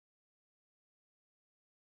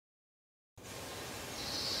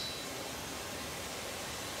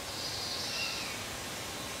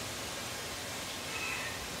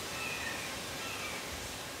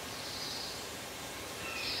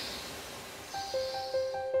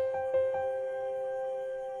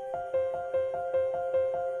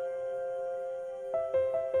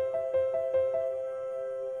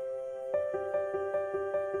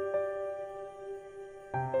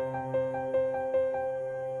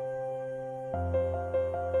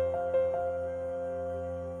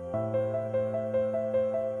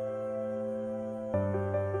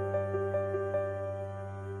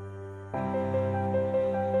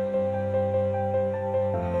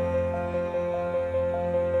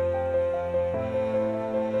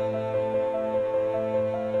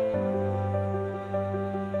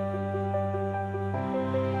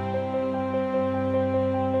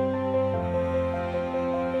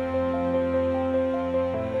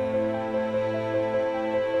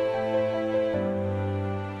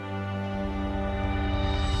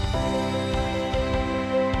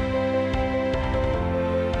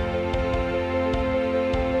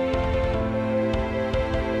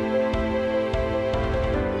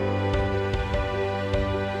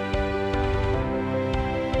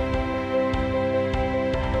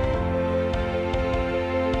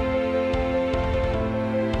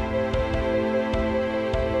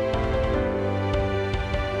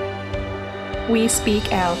We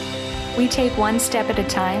speak out. We take one step at a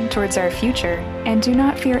time towards our future and do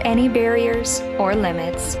not fear any barriers or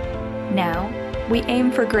limits. Now, we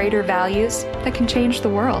aim for greater values that can change the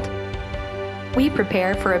world. We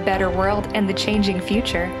prepare for a better world and the changing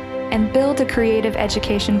future and build a creative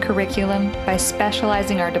education curriculum by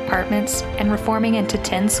specializing our departments and reforming into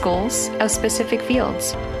 10 schools of specific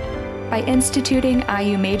fields. By instituting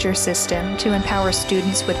IU Major System to empower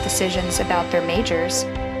students with decisions about their majors,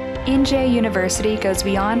 Inje University goes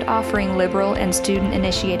beyond offering liberal and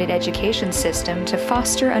student-initiated education system to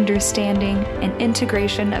foster understanding and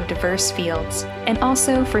integration of diverse fields, and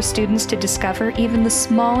also for students to discover even the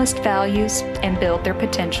smallest values and build their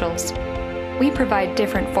potentials. We provide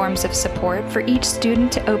different forms of support for each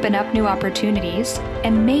student to open up new opportunities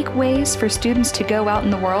and make ways for students to go out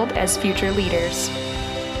in the world as future leaders.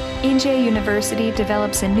 Inje University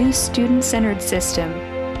develops a new student-centered system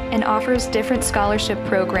and offers different scholarship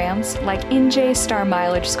programs like Inje Star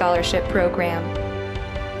Mileage Scholarship Program,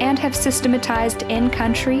 and have systematized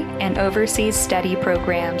in-country and overseas study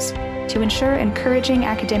programs to ensure encouraging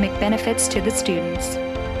academic benefits to the students.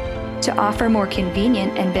 To offer more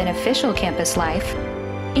convenient and beneficial campus life,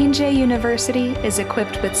 Inje University is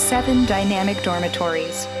equipped with 7 dynamic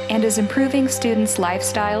dormitories and is improving students'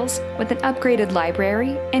 lifestyles with an upgraded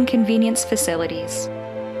library and convenience facilities.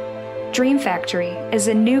 Dream Factory is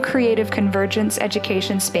a new creative convergence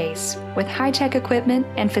education space with high-tech equipment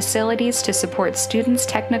and facilities to support students'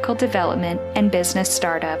 technical development and business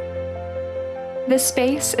startup. This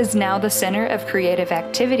space is now the center of creative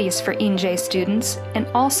activities for Inje students and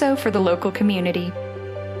also for the local community.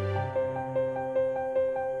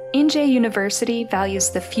 Inje University values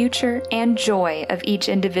the future and joy of each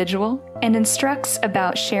individual and instructs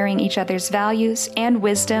about sharing each other's values and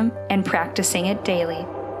wisdom and practicing it daily.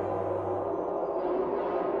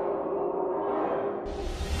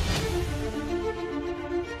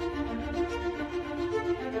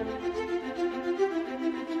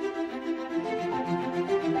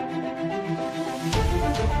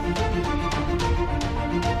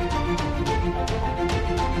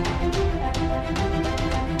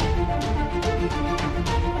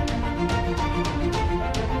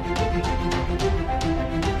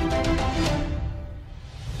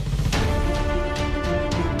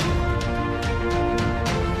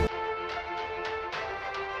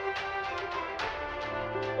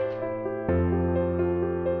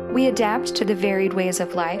 We adapt to the varied ways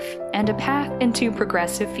of life and a path into a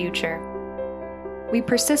progressive future. We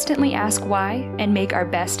persistently ask why and make our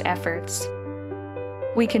best efforts.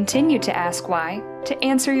 We continue to ask why to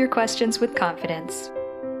answer your questions with confidence.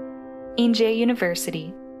 Inje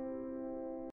University.